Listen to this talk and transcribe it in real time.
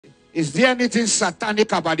Is there anything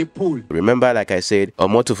satanic about the pool? Remember, like I said,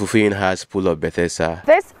 Omotufufin has Pool of Bethesda.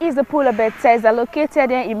 This is the Pool of Bethesda located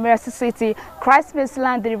in Mercy City, Christ Faith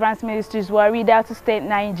Land Deliverance Ministries, Warri, Delta State,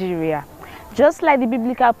 Nigeria. Just like the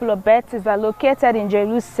biblical Pool of Bethesda located in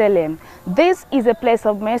Jerusalem, this is a place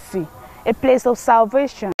of mercy, a place of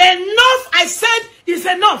salvation. Enough, I said, is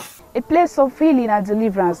enough. A place of healing and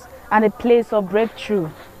deliverance, and a place of breakthrough.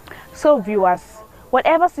 So viewers,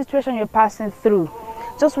 whatever situation you're passing through,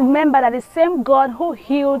 just remember that the same God who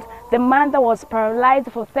healed the man that was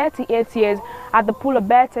paralyzed for 38 years at the Pool of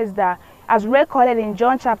Bethesda, as recorded in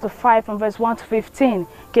John chapter 5 from verse 1 to 15,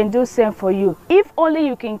 can do same for you. If only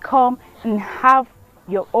you can come and have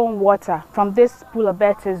your own water from this Pool of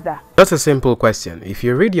Bethesda. Just a simple question. If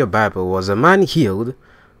you read your Bible, was a man healed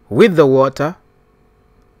with the water,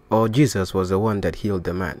 or Jesus was the one that healed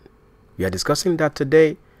the man? We are discussing that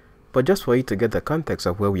today, but just for you to get the context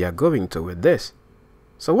of where we are going to with this.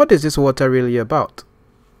 So what is this water really about?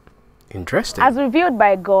 Interesting. As revealed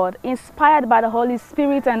by God, inspired by the Holy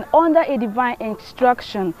Spirit and under a divine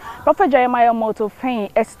instruction, Prophet Jeremiah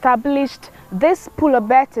Motofin established this Pool of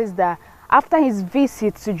Bethesda after his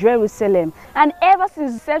visit to Jerusalem. And ever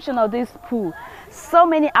since the inception of this pool, so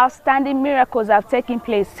many outstanding miracles have taken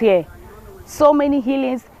place here. So many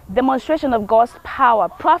healings, demonstration of God's power,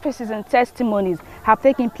 prophecies and testimonies have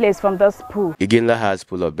taken place from this pool. Iginla has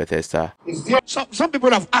Pool of Bethesda. Some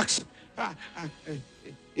people have asked,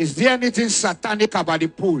 is there anything satanic about the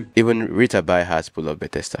pool? Even Rita Bai has Pool of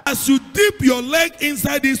Bethesda. As you dip your leg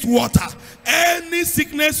inside this water, any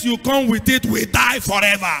sickness you come with it will die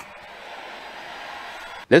forever.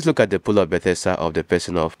 Let's look at the Pool of Bethesda of the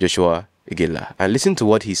person of Joshua Iginla and listen to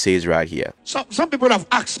what he says right here. Some people have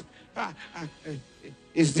asked,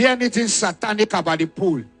 is there anything satanic about the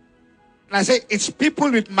pool? And I say, it's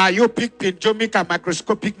people with myopic, pinjomic, and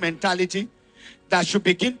microscopic mentality that should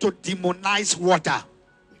begin to demonize water.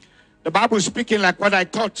 The Bible is speaking like what I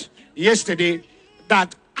taught yesterday,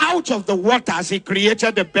 that out of the waters he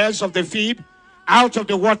created the birds of the field, out of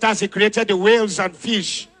the waters he created the whales and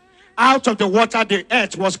fish, out of the water the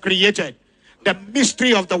earth was created. The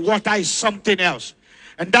mystery of the water is something else.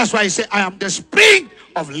 And that's why I say, I am the spring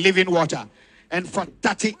of living water. And for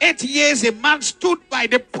 38 years, a man stood by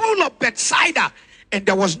the Pool of Bethsaida, and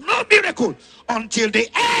there was no miracle until the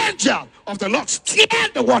angel of the Lord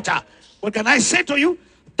stirred the water. What can I say to you?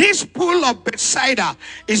 This Pool of Bethsaida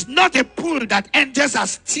is not a pool that angels are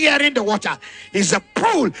steering the water. It's a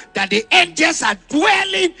pool that the angels are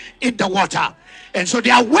dwelling in the water. And so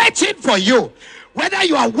they are waiting for you. Whether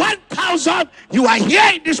you are 1,000, you are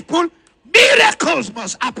here in this pool, miracles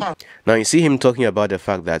must happen. Now you see him talking about the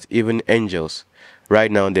fact that even angels,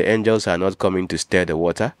 right now the angels are not coming to stir the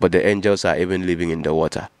water, but the angels are even living in the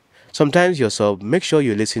water. Sometimes yourself, make sure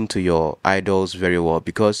you listen to your idols very well,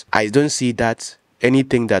 because I don't see that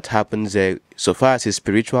anything that happens there, so far as is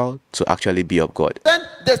spiritual, to actually be of God. Then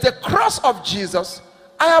there's the cross of Jesus.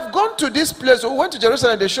 I have gone to this place. We went to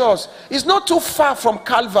Jerusalem, the shores. It's not too far from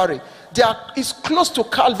Calvary. It's close to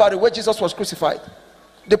Calvary where Jesus was crucified.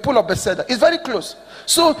 The Pool of Bethesda is very close.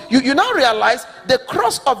 So you now realize the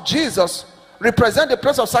cross of Jesus represents the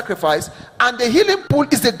place of sacrifice, and the healing pool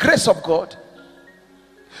is the grace of God.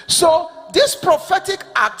 So this prophetic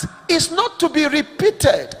act is not to be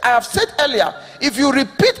repeated. I have said earlier, if you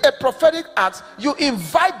repeat a prophetic act, you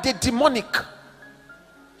invite the demonic.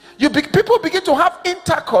 People begin to have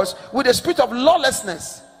intercourse with the spirit of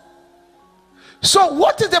lawlessness. So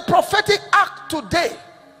what is the prophetic act today?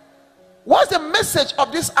 What's the message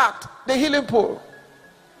of this act? The healing pool.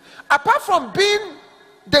 Apart from being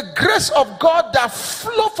the grace of God that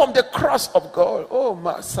flow from the cross of God, oh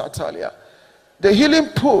my Satalia, the healing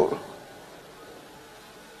pool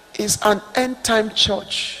is an end time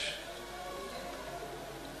church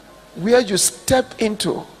where you step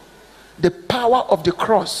into the power of the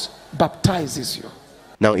cross baptizes you.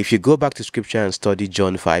 Now, if you go back to scripture and study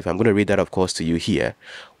John 5, I'm going to read that, of course, to you here.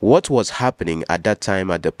 What was happening at that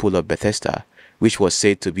time at the Pool of Bethesda, which was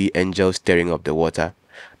said to be angels stirring up the water?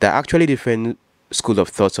 There are actually different school of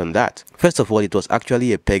thoughts on that. First of all, it was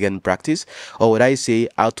actually a pagan practice, or would I say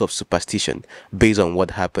out of superstition, based on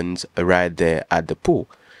what happens right there at the pool.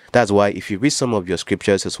 That's why if you read some of your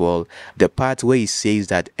scriptures as well, the part where it says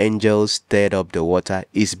that angels stirred up the water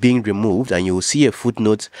is being removed, and you will see a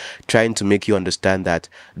footnote trying to make you understand that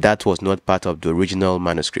that was not part of the original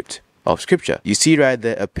manuscript of scripture. You see right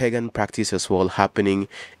there a pagan practice as well happening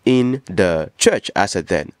in the church as at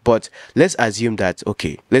then. But let's assume that,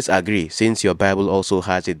 okay, let's agree, since your Bible also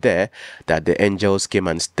has it there, that the angels came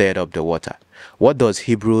and stirred up the water. What does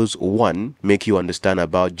Hebrews 1 make you understand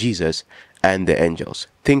about Jesus and the angels.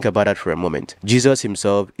 Think about that for a moment. Jesus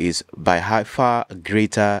himself is by far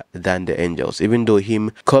greater than the angels, even though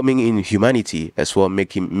him coming in humanity as well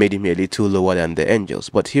made him a little lower than the angels.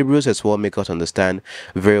 But Hebrews as well make us understand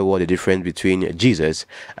very well the difference between Jesus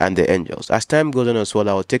and the angels. As time goes on as well,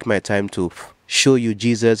 I will take my time to show you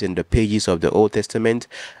Jesus in the pages of the Old Testament,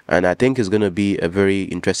 and I think it's going to be a very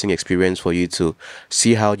interesting experience for you to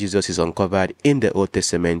see how Jesus is uncovered in the Old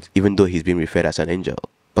Testament, even though he's been referred as an angel.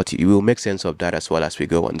 But you will make sense of that as well as we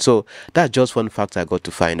go on. So that's just one fact I got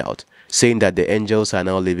to find out, saying that the angels are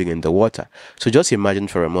now living in the water. So just imagine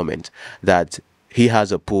for a moment that he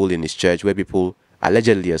has a pool in his church where people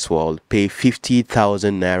allegedly as well pay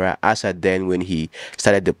 50,000 naira as at then when he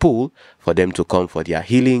started the pool for them to come for their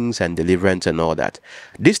healings and deliverance and all that.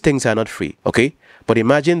 These things are not free, okay? But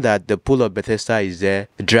imagine that the pool of Bethesda is there,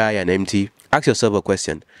 dry and empty. Ask yourself a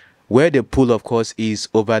question. Where the pool, of course, is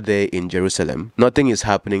over there in Jerusalem, nothing is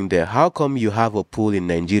happening there. How come you have a pool in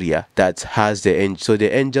Nigeria that has the angels? So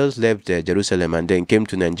the angels left Jerusalem and then came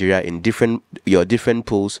to Nigeria in your different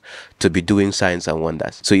pools to be doing signs and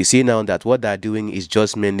wonders. So you see now that what they're doing is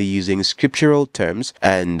just mainly using scriptural terms.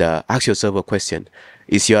 And ask yourself a question.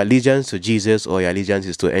 Is your allegiance to Jesus or your allegiance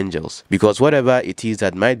is to angels? Because whatever it is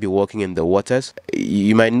that might be walking in the waters,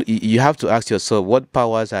 you have to ask yourself, what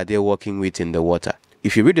powers are they working with in the water?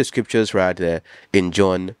 If you read the scriptures right there in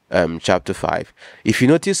John chapter 5, if you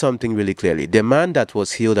notice something really clearly, the man that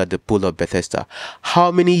was healed at the pool of Bethesda, how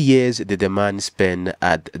many years did the man spend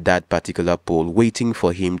at that particular pool waiting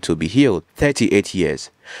for him to be healed? 38 years.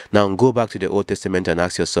 Now go back to the Old Testament and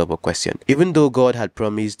ask yourself a question. Even though God had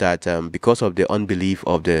promised that because of the unbelief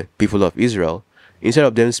of the people of Israel, instead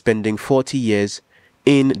of them spending 40 years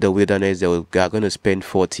in the wilderness, they are going to spend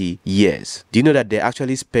 40 years. Do you know that they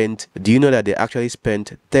actually spent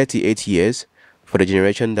 38 years for the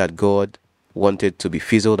generation that God wanted to be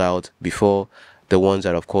fizzled out before the ones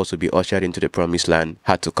that of course will be ushered into the promised land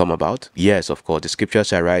had to come about? Yes, of course, the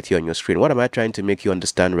scriptures are right here on your screen. What am I trying to make you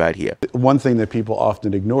understand right here? One thing that people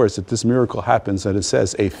often ignore is that this miracle happens and it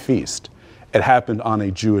says a feast. It happened on a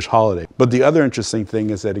Jewish holiday. But the other interesting thing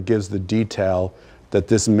is that it gives the detail that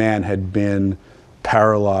this man had been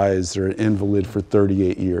paralyzed or an invalid for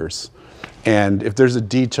 38 years. And if there's a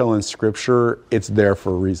detail in scripture, it's there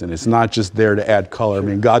for a reason. It's not just there to add color. I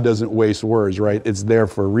mean, God doesn't waste words, right? It's there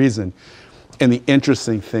for a reason. And the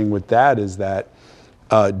interesting thing with that is that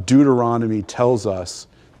Deuteronomy tells us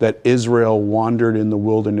that Israel wandered in the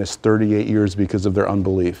wilderness 38 years because of their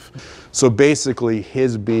unbelief. So basically,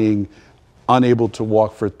 his being unable to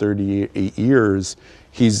walk for 38 years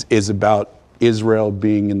is about Israel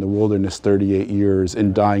being in the wilderness 38 years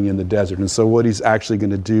and dying in the desert. And so what he's actually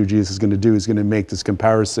going to do, Jesus is going to do, is going to make this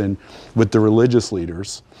comparison with the religious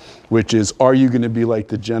leaders, which is, are you going to be like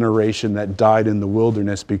the generation that died in the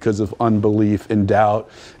wilderness because of unbelief and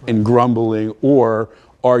doubt and grumbling, or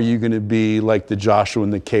are you going to be like the Joshua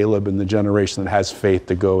and the Caleb and the generation that has faith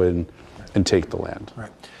to go in and take the land?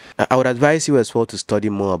 Right. I would advise you as well to study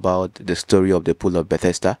more about the story of the pool of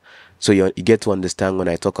Bethesda, so you get to understand when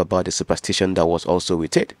I talk about the superstition that was also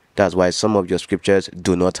with it. That's why some of your scriptures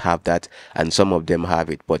do not have that and some of them have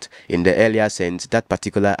it. But in the earlier sense, that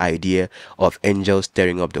particular idea of angels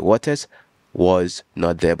stirring up the waters was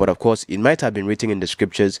not there. But of course, it might have been written in the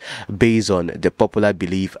scriptures based on the popular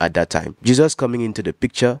belief at that time. Jesus coming into the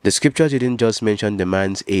picture, the scriptures didn't just mention the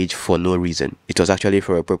man's age for no reason. It was actually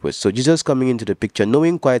for a purpose. So Jesus coming into the picture,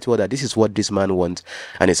 knowing quite well that this is what this man wants,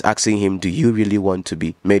 and is asking him, do you really want to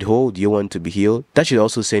be made whole? Do you want to be healed? That should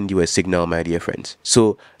also send you a signal, my dear friends.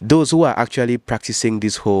 So those who are actually practicing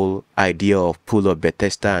this whole idea of pool of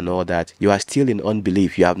Bethesda and all that, you are still in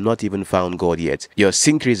unbelief. You have not even found God yet. Your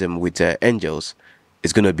syncretism with angels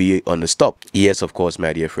is going to be on the stop. Yes, of course,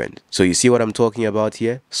 my dear friend. So you see what I'm talking about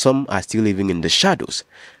here? Some are still living in the shadows.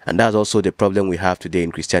 And that's also the problem we have today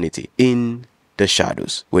in Christianity. In the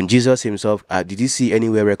shadows. When Jesus himself, did you see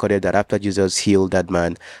anywhere recorded that after Jesus healed that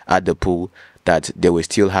man at the pool, that they were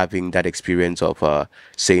still having that experience of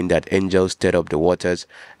saying that angels stirred up the waters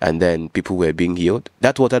and then people were being healed?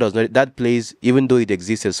 That water does not, that place, even though it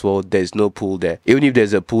exists as well, there's no pool there. Even if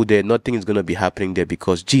there's a pool there, nothing is going to be happening there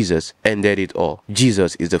because Jesus ended it all.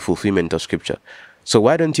 Jesus is the fulfillment of scripture. So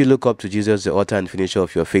why don't you look up to Jesus, the author and finisher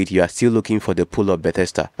of your faith? You are still looking for the pool of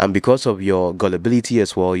Bethesda. And because of your gullibility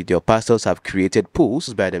as well, your pastors have created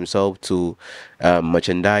pools by themselves to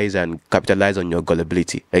merchandise and capitalize on your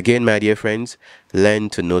gullibility. Again, my dear friends,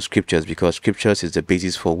 learn to know scriptures, because scriptures is the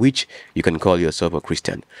basis for which you can call yourself a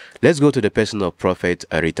Christian. Let's go to the person of Prophet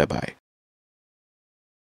Aritabai.